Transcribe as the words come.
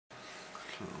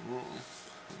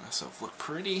Make myself look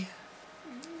pretty.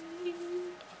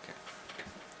 Okay.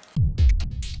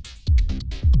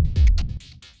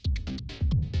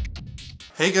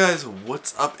 Hey guys,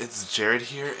 what's up? It's Jared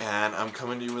here, and I'm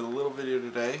coming to you with a little video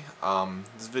today.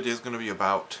 This video is going to be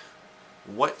about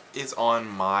what is on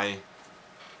my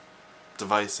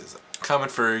devices. Common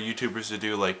for YouTubers to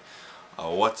do like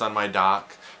what's on my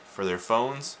dock for their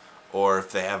phones, or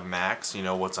if they have Macs, you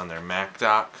know, what's on their Mac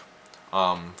dock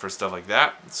for stuff like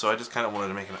that. So I just kind of wanted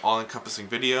to make an all-encompassing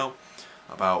video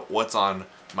about what's on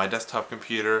my desktop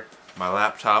computer, my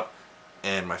laptop,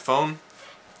 and my phone.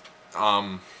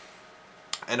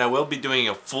 And I will be doing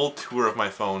a full tour of my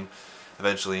phone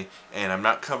eventually, and I'm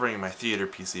not covering my theater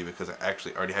PC because I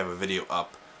actually already have a video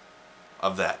up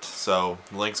of that. So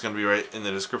the link's going to be right in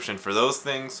the description for those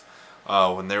things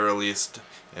when they're released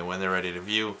and when they're ready to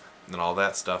view and all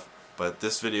that stuff. But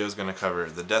this video is going to cover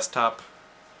the desktop,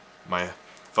 my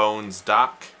phone's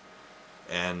dock,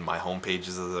 and my home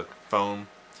pages of the phone,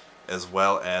 as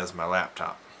well as my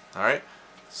laptop. Alright,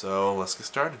 so let's get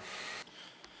started.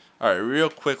 Alright, real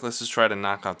quick, let's just try to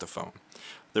knock out the phone.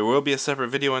 There will be a separate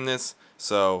video on this,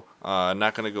 so I'm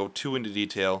not going to go too into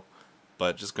detail,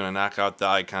 but just going to knock out the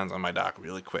icons on my dock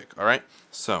really quick. Alright,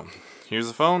 so here's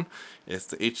the phone. It's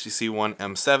the HTC One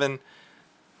M7. I'm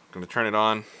going to turn it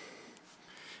on.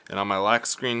 And on my lock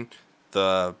screen,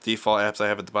 the default apps I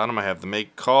have at the bottom, I have the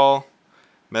make call,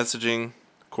 messaging,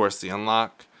 of course the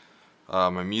unlock,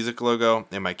 my music logo,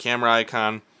 and my camera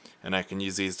icon. And I can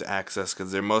use these to access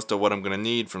because they're most of what I'm going to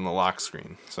need from the lock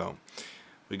screen. So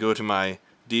we go to my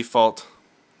default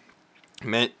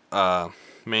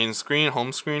main screen,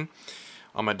 home screen.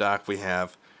 On my dock we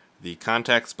have the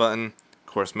contacts button, of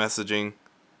course messaging,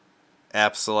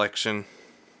 app selection,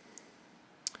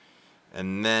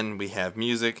 and then we have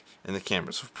music and the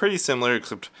camera. So pretty similar,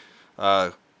 except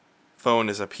phone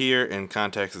is up here and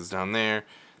contacts is down there.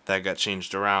 That got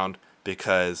changed around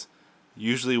because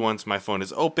usually once my phone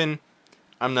is open,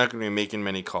 I'm not going to be making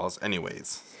many calls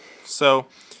anyways. So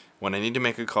when I need to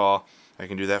make a call, I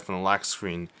can do that from the lock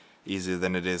screen easier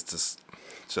than it is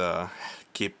to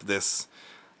keep this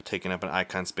taking up an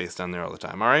icon space down there all the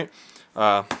time. Alright?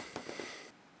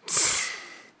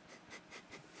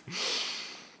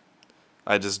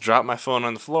 I just drop my phone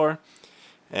on the floor,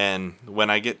 and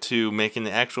when I get to making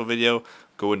the actual video,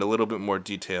 go into a little bit more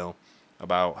detail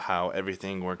about how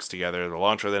everything works together, the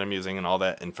launcher that I'm using, and all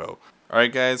that info.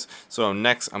 Alright guys, so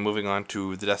next I'm moving on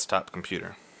to the desktop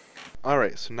computer.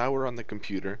 Alright, so now we're on the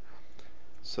computer.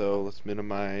 So let's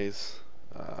minimize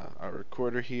our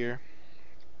recorder here.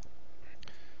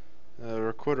 The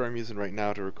recorder I'm using right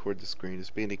now to record the screen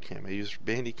is Bandicam. I use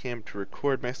Bandicam to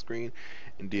record my screen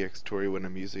and Dxtory when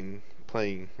I'm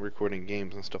recording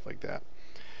games and stuff like that.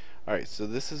 Alright, so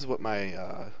this is what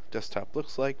my desktop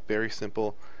looks like. Very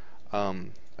simple.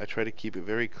 I try to keep it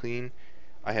very clean.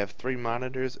 I have 3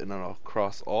 monitors, and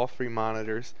across all 3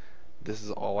 monitors, this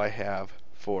is all I have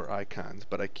for icons.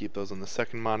 But I keep those on the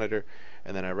second monitor,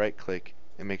 and then I right click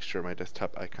and make sure my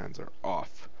desktop icons are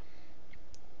off.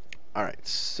 Alright,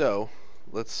 so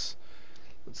let's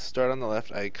start on the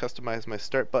left. I customized my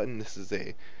start button. This is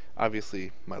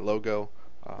obviously my logo.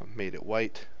 Made it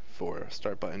white for a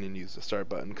start button and use the start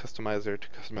button customizer to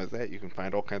customize that. You can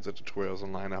find all kinds of tutorials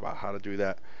online about how to do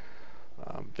that.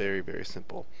 Very, very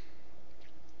simple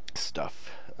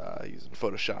stuff using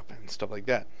Photoshop and stuff like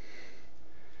that.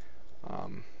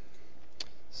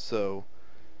 So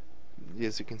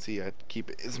as you can see, I keep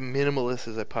it as minimalist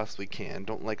as I possibly can.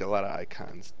 Don't like a lot of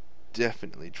icons.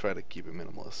 Definitely try to keep it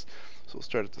minimalist. So we'll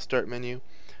start at the start menu.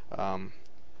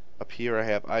 Up here I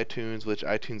have iTunes, which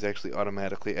iTunes actually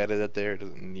automatically added it there. It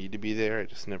doesn't need to be there. I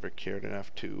just never cared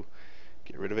enough to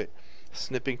get rid of it.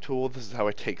 Snipping tool, this is how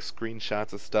I take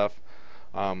screenshots of stuff.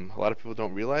 A lot of people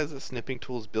don't realize that snipping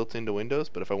tool is built into Windows,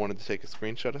 but if I wanted to take a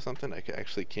screenshot of something, I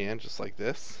actually can, just like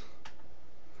this.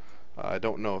 I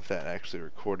don't know if that actually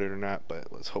recorded or not,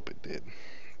 but let's hope it did.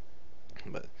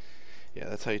 But yeah,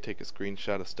 that's how you take a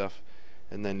screenshot of stuff,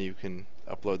 and then you can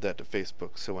upload that to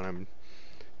Facebook. So when I'm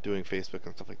doing Facebook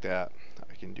and stuff like that,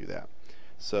 I can do that.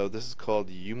 So this is called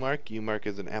Umark. Umark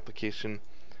is an application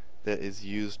that is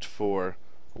used for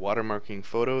watermarking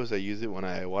photos. I use it when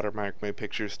I watermark my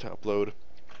pictures to upload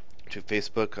to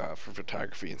Facebook for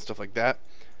photography and stuff like that.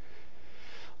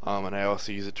 And I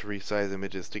also use it to resize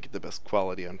images to get the best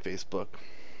quality on Facebook.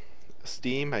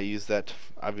 Steam, I use that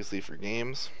obviously for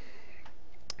games.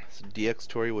 So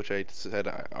Dxtory, which I said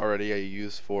already I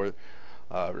use for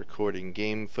recording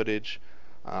game footage.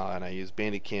 And I use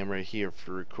Bandicam right here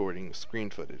for recording screen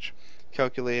footage.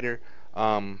 Calculator,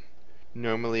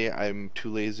 normally I'm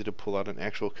too lazy to pull out an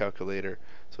actual calculator,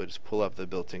 So I just pull up the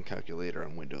built-in calculator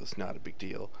on Windows, not a big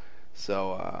deal.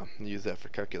 So use that for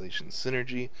calculations.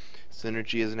 Synergy.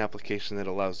 Synergy is an application that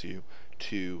allows you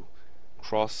to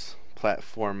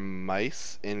cross-platform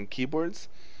mice and keyboards.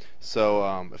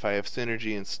 So if I have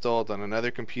Synergy installed on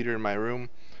another computer in my room,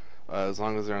 as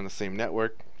long as they're on the same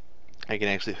network, I can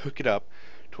actually hook it up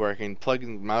to where I can plug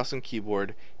in mouse and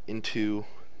keyboard into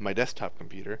my desktop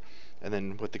computer, and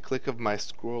then with the click of my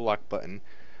scroll lock button,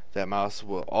 that mouse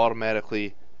will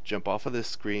automatically jump off of this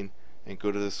screen and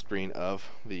go to the screen of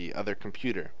the other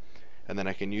computer, and then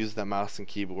I can use that mouse and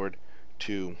keyboard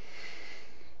to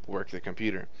work the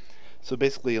computer. So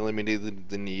basically eliminated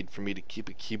the need for me to keep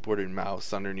a keyboard and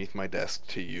mouse underneath my desk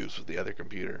to use with the other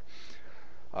computer.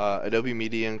 Adobe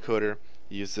Media Encoder,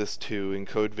 use this to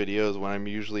encode videos when I'm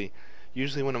usually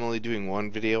when I'm only doing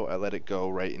one video, I let it go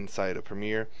right inside of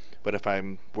Premiere. But if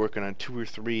I'm working on 2 or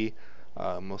 3,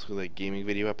 mostly like gaming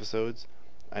video episodes,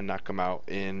 I knock them out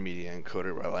in Media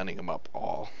Encoder by lining them up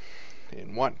all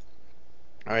in one.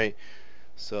 Alright,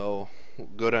 so we'll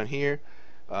go down here.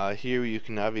 Here you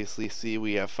can obviously see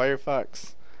we have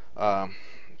Firefox. I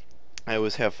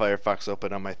always have Firefox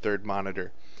open on my third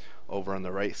monitor over on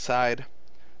the right side.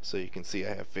 So you can see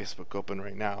I have Facebook open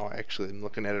right now. Actually, I'm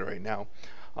looking at it right now.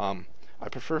 I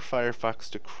prefer Firefox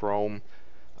to Chrome.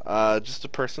 Just a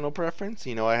personal preference.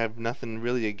 You know, I have nothing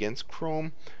really against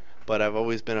Chrome, but I've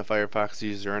always been a Firefox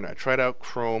user, and I tried out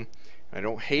Chrome. I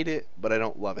don't hate it, but I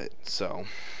don't love it. So,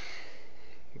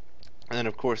 and then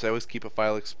of course I always keep a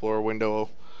File Explorer window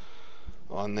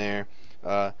on there.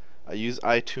 I use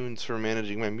iTunes for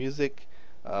managing my music.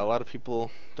 A lot of people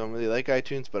don't really like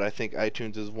iTunes, but I think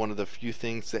iTunes is one of the few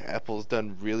things that Apple's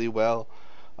done really well.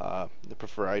 I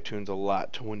prefer iTunes a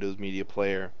lot to Windows Media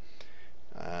Player.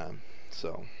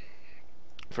 So,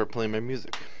 for playing my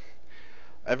music.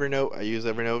 Evernote, I use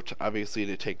Evernote obviously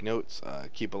to take notes,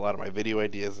 keep a lot of my video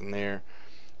ideas in there,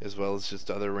 as well as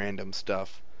just other random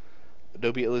stuff.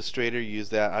 Adobe Illustrator, use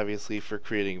that obviously for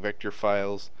creating vector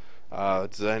files,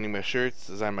 design my shirts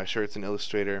in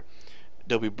Illustrator.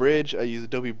 Adobe Bridge, I use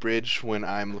Adobe Bridge when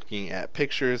I'm looking at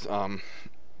pictures. I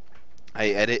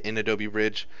edit in Adobe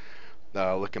Bridge,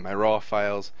 look at my RAW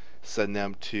files, send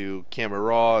them to Camera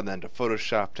Raw and then to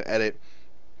Photoshop to edit.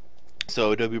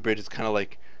 So Adobe Bridge is kind of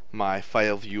like my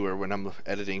file viewer when I'm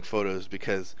editing photos,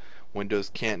 because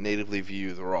Windows can't natively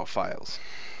view the RAW files.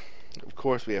 Of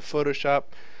course, we have Photoshop.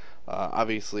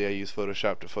 Obviously, I use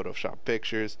Photoshop to Photoshop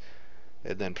pictures.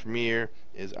 And then Premiere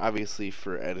is obviously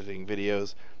for editing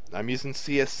videos. I'm using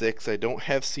CS6. I don't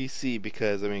have CC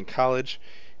because I'm in college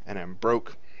and I'm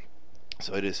broke.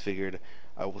 So I just figured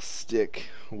I will stick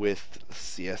with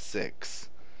CS6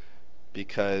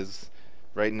 because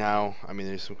right now, I mean,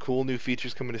 there's some cool new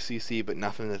features coming to CC, but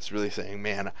nothing that's really saying,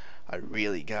 man, I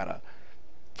really gotta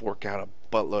fork out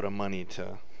a buttload of money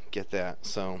to get that.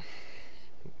 So,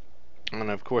 and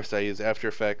of course I use After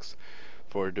Effects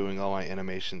for doing all my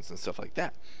animations and stuff like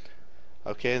that.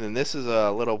 Okay, and then this is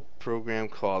a little program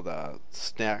called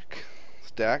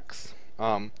Stacks,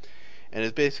 and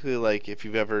it's basically like if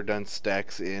you've ever done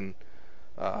Stacks in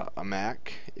a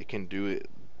Mac, it can do it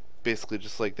basically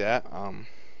just like that.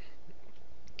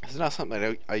 It's not something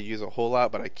that I use a whole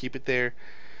lot, but I keep it there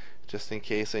just in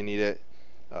case I need it.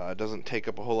 It doesn't take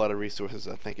up a whole lot of resources.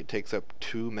 I think it takes up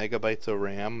 2 megabytes of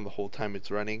RAM the whole time it's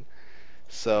running.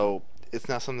 So it's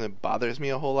not something that bothers me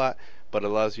a whole lot, but it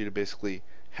allows you to basically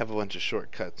have a bunch of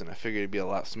shortcuts, and I figured it'd be a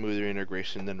lot smoother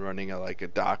integration than running like a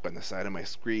dock on the side of my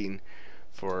screen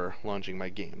for launching my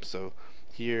games. So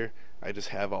here I just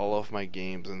have all of my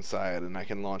games inside and I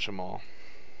can launch them all.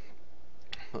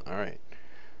 Alright,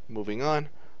 moving on.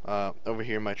 Over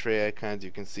here in my tray icons,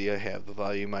 you can see I have the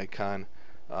volume icon.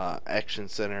 Action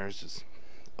Center is just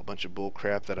a bunch of bull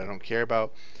crap that I don't care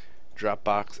about.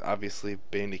 Dropbox, obviously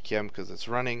Bandicam because it's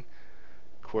running.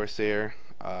 Corsair,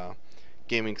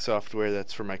 gaming software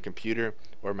that's for my computer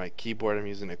or my keyboard. I'm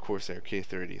using a Corsair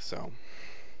K30. So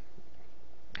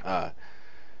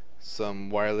some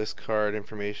wireless card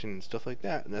information and stuff like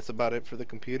that, and that's about it for the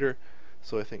computer.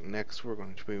 So I think next we're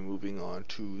going to be moving on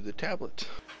to the tablet.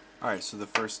 Alright, so the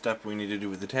first step we need to do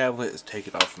with the tablet is take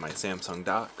it off my Samsung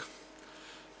dock.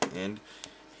 And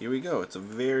here we go. It's a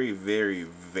very, very,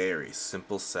 very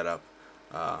simple setup.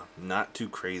 Not too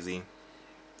crazy.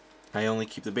 I only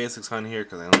keep the basics on here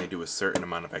because I only do a certain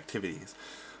amount of activities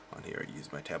on here. I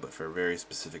use my tablet for a very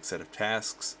specific set of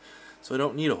tasks, so I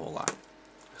don't need a whole lot.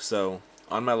 So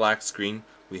on my lock screen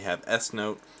we have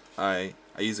S-Note. I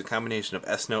use a combination of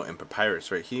S-Note and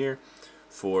Papyrus right here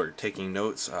for taking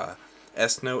notes.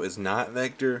 S-Note is not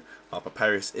vector, while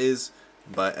Papyrus is,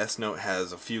 but S-Note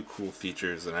has a few cool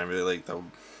features, and I really like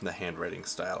the handwriting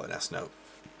style in S-Note.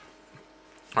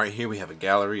 Alright, here we have a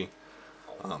gallery,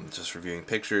 just reviewing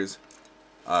pictures.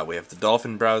 We have the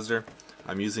Dolphin browser.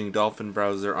 I'm using Dolphin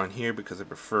browser on here because I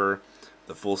prefer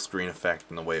the full screen effect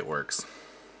and the way it works.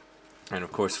 And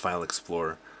of course, File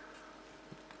Explorer.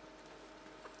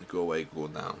 Go away, go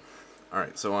down.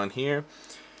 Alright, so on here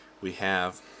we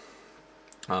have,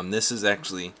 this is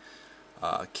actually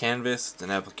Canvas. It's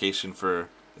an application for,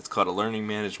 it's called a learning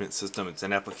management system. It's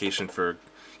an application for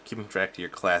keeping track of your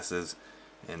classes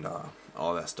and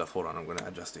all that stuff. Hold on, I'm going to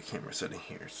adjust the camera setting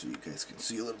here so you guys can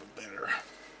see a little bit better.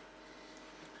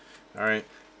 Alright,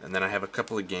 and then I have a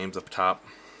couple of games up top.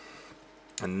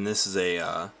 And this is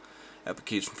a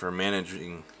application for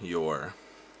managing your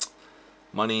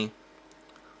money.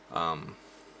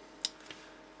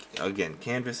 Again,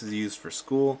 Canvas is used for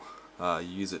school. You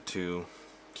use it to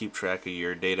keep track of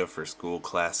your data for school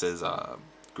classes,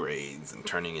 grades, and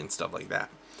turning in stuff like that.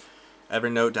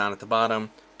 Evernote down at the bottom,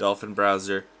 Dolphin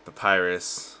browser,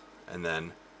 Papyrus, and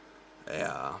then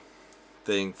a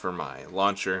thing for my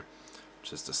launcher,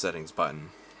 just a settings button.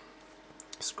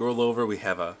 Scroll over, we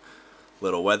have a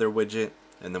little weather widget,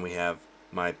 and then we have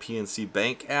my PNC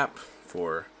Bank app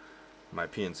for my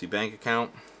PNC Bank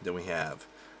account. Then we have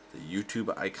the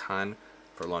YouTube icon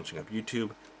for launching up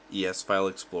YouTube, ES File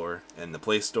Explorer, and the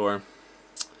Play Store.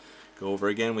 Go over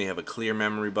again, we have a clear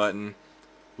memory button.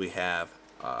 We have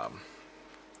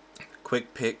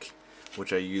Quick Pick,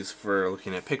 which I use for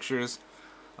looking at pictures.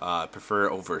 I prefer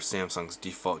it over Samsung's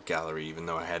default gallery, even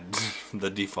though I had the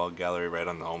default gallery right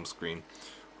on the home screen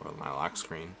or my lock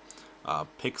screen.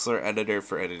 Pixlr editor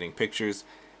for editing pictures,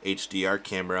 HDR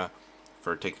camera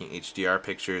for taking HDR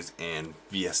pictures, and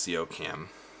VSCO cam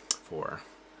for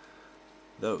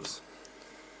those.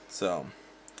 So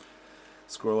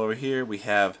scroll over here, we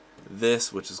have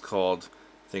this, which is called,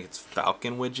 I think it's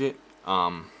Falcon widget.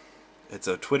 It's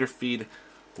a Twitter feed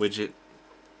widget.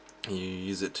 You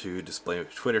use it to display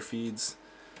Twitter feeds.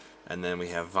 And then we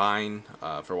have Vine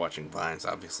for watching Vines,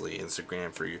 obviously.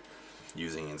 Instagram for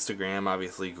using Instagram,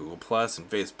 obviously. Google Plus and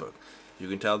Facebook. You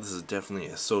can tell this is definitely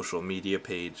a social media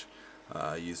page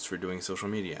used for doing social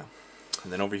media.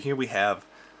 And then over here we have,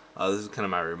 this is kind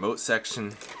of my remote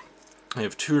section. I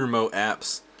have two remote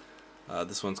apps.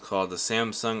 This one's called the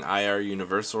Samsung IR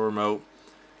Universal Remote,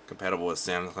 compatible with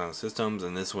Samsung systems,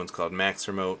 and this one's called Max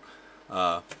Remote.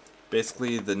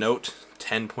 Basically, the Note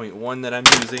 10.1 that I'm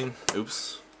using,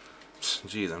 oops,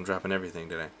 jeez, I'm dropping everything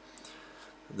today.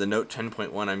 The Note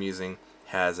 10.1 I'm using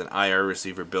has an IR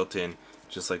receiver built in,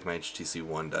 just like my HTC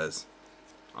One does,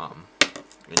 and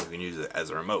you can use it as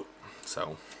a remote.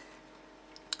 So,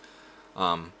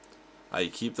 I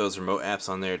keep those remote apps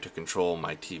on there to control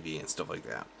my TV and stuff like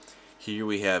that. Here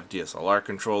we have DSLR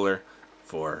controller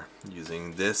for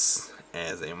using this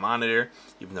as a monitor,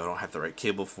 even though I don't have the right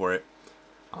cable for it.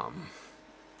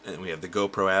 And we have the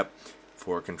GoPro app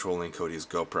for controlling Cody's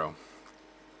GoPro.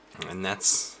 And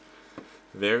that's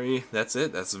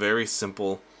it. That's very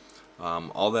simple.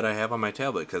 All that I have on my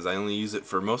tablet, because I only use it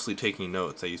for mostly taking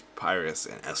notes. I use Papyrus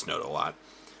and S-Note a lot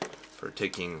for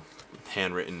taking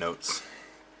handwritten notes.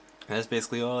 And that's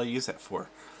basically all I use that for.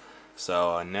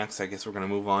 So next, I guess we're going to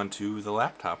move on to the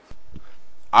laptop.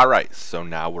 Alright, so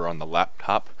now we're on the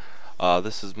laptop.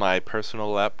 This is my personal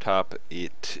laptop.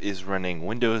 It is running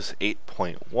Windows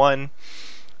 8.1,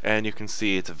 and you can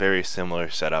see it's a very similar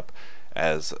setup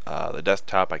as the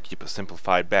desktop. I keep a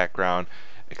simplified background,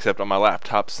 except on my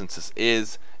laptop, since this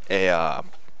is a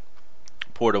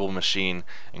portable machine,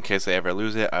 in case I ever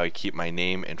lose it, I would keep my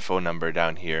name and phone number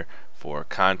down here for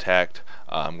contact.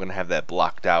 I'm going to have that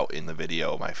blocked out in the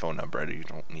video, my phone number. You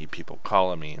don't need people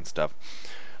calling me and stuff.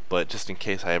 But just in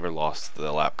case I ever lost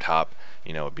the laptop,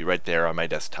 you know, it'd be right there on my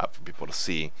desktop for people to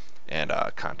see and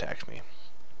contact me.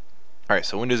 Alright,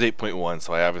 so Windows 8.1,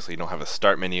 so I obviously don't have a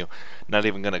start menu. Not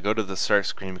even going to go to the start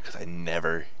screen because I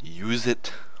never use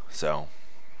it. So,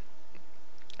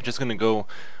 I'm just going to go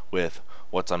with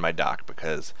what's on my dock,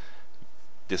 because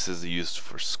this is used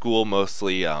for school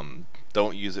mostly.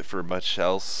 Don't use it for much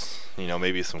else. You know,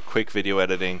 maybe some quick video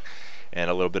editing and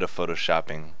a little bit of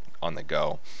photoshopping on the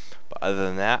go. But other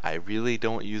than that, I really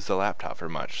don't use the laptop for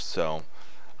much. So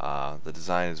the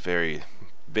design is very,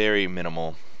 very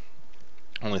minimal.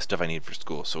 Only stuff I need for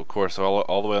school. So of course,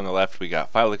 all the way on the left, we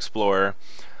got File Explorer.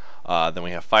 Then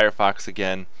we have Firefox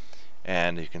again,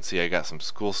 and you can see I got some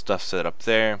school stuff set up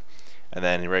there. And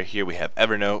then right here we have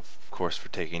Evernote, of course, for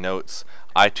taking notes.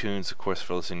 iTunes, of course,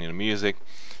 for listening to music.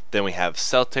 Then we have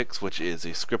Celtx, which is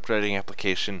a script writing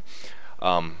application.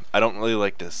 I don't really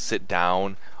like to sit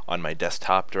down on my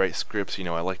desktop to write scripts. You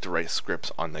know, I like to write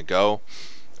scripts on the go.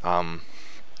 In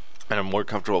a more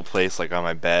comfortable place, like on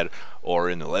my bed or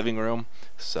in the living room.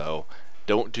 So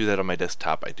don't do that on my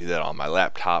desktop. I do that on my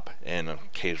laptop, and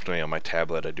occasionally on my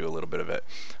tablet I do a little bit of it.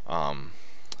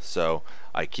 So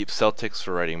I keep Celtix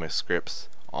for writing my scripts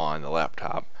on the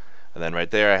laptop, and then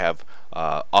right there I have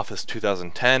Office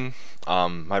 2010.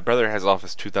 My brother has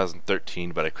Office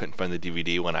 2013, but I couldn't find the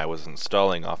DVD when I was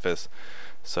installing Office,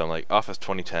 so I'm like, Office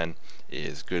 2010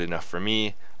 is good enough for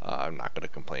me. I'm not going to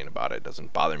complain about it. It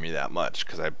doesn't bother me that much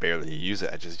because I barely use it.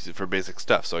 I just use it for basic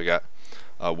stuff. So I got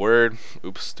Word.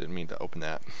 Oops, didn't mean to open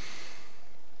that.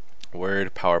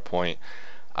 Word, PowerPoint,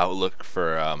 Outlook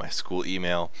for my school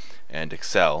email, and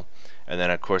Excel. And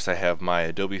then of course I have my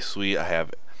Adobe Suite. I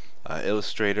have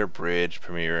Illustrator, Bridge,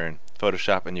 Premiere, and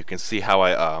Photoshop. And you can see how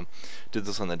I did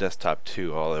this on the desktop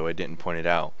too, although I didn't point it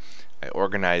out. I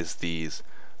organized these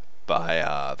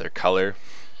by their color.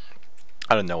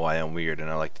 I don't know why I'm weird, and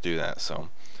I like to do that. So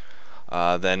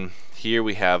then here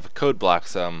we have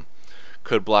CodeBlocks.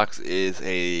 CodeBlocks is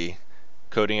a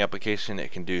coding application.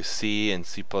 It can do C and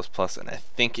C++, and I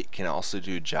think it can also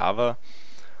do Java.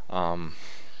 I'm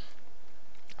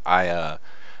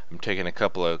taking a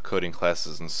couple of coding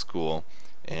classes in school,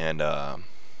 and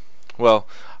well,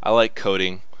 I like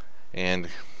coding, and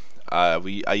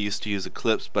I used to use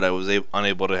Eclipse, but I was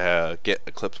unable to get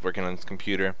Eclipse working on this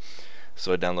computer.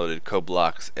 So I downloaded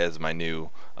CodeBlocks as my new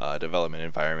development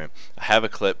environment. I have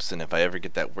Eclipse, and if I ever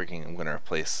get that working, I'm going to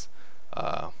replace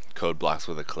CodeBlocks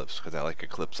with Eclipse because I like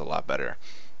Eclipse a lot better.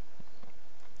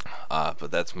 But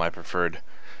that's my preferred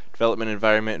development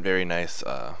environment. Very nice,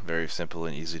 very simple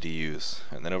and easy to use.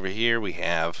 And then over here we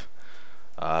have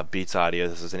Beats Audio.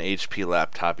 This is an HP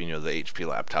laptop. You know the HP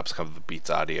laptops come with Beats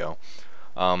Audio.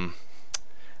 And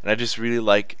I just really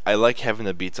like having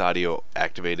the Beats Audio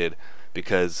activated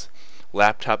because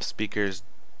laptop speakers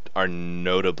are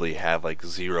notably have like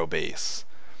zero bass.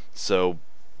 So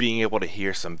being able to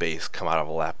hear some bass come out of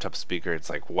a laptop speaker, it's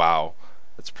like, wow,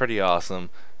 that's pretty awesome.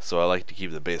 So I like to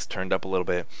keep the bass turned up a little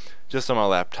bit just on my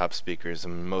laptop speakers.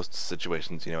 In most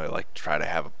situations, you know, I like to try to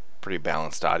have a pretty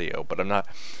balanced audio, but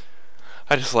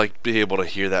I just like to be able to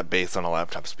hear that bass on a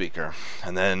laptop speaker.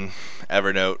 And then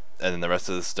Evernote, and then the rest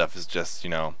of this stuff is just, you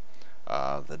know,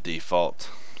 the default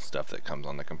stuff that comes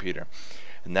on the computer.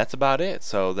 And that's about it.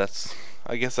 So that's,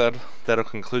 I guess that'll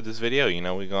conclude this video. You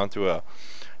know, we've gone through a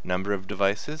number of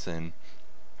devices and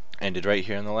ended right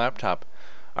here on the laptop.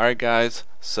 Alright guys,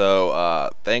 so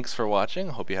thanks for watching.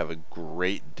 Hope you have a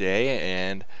great day,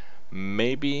 and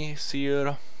maybe see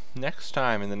you next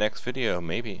time in the next video.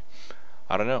 Maybe,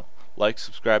 I don't know. Like,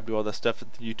 subscribe, do all the stuff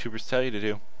that the YouTubers tell you to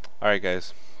do. Alright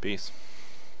guys, peace.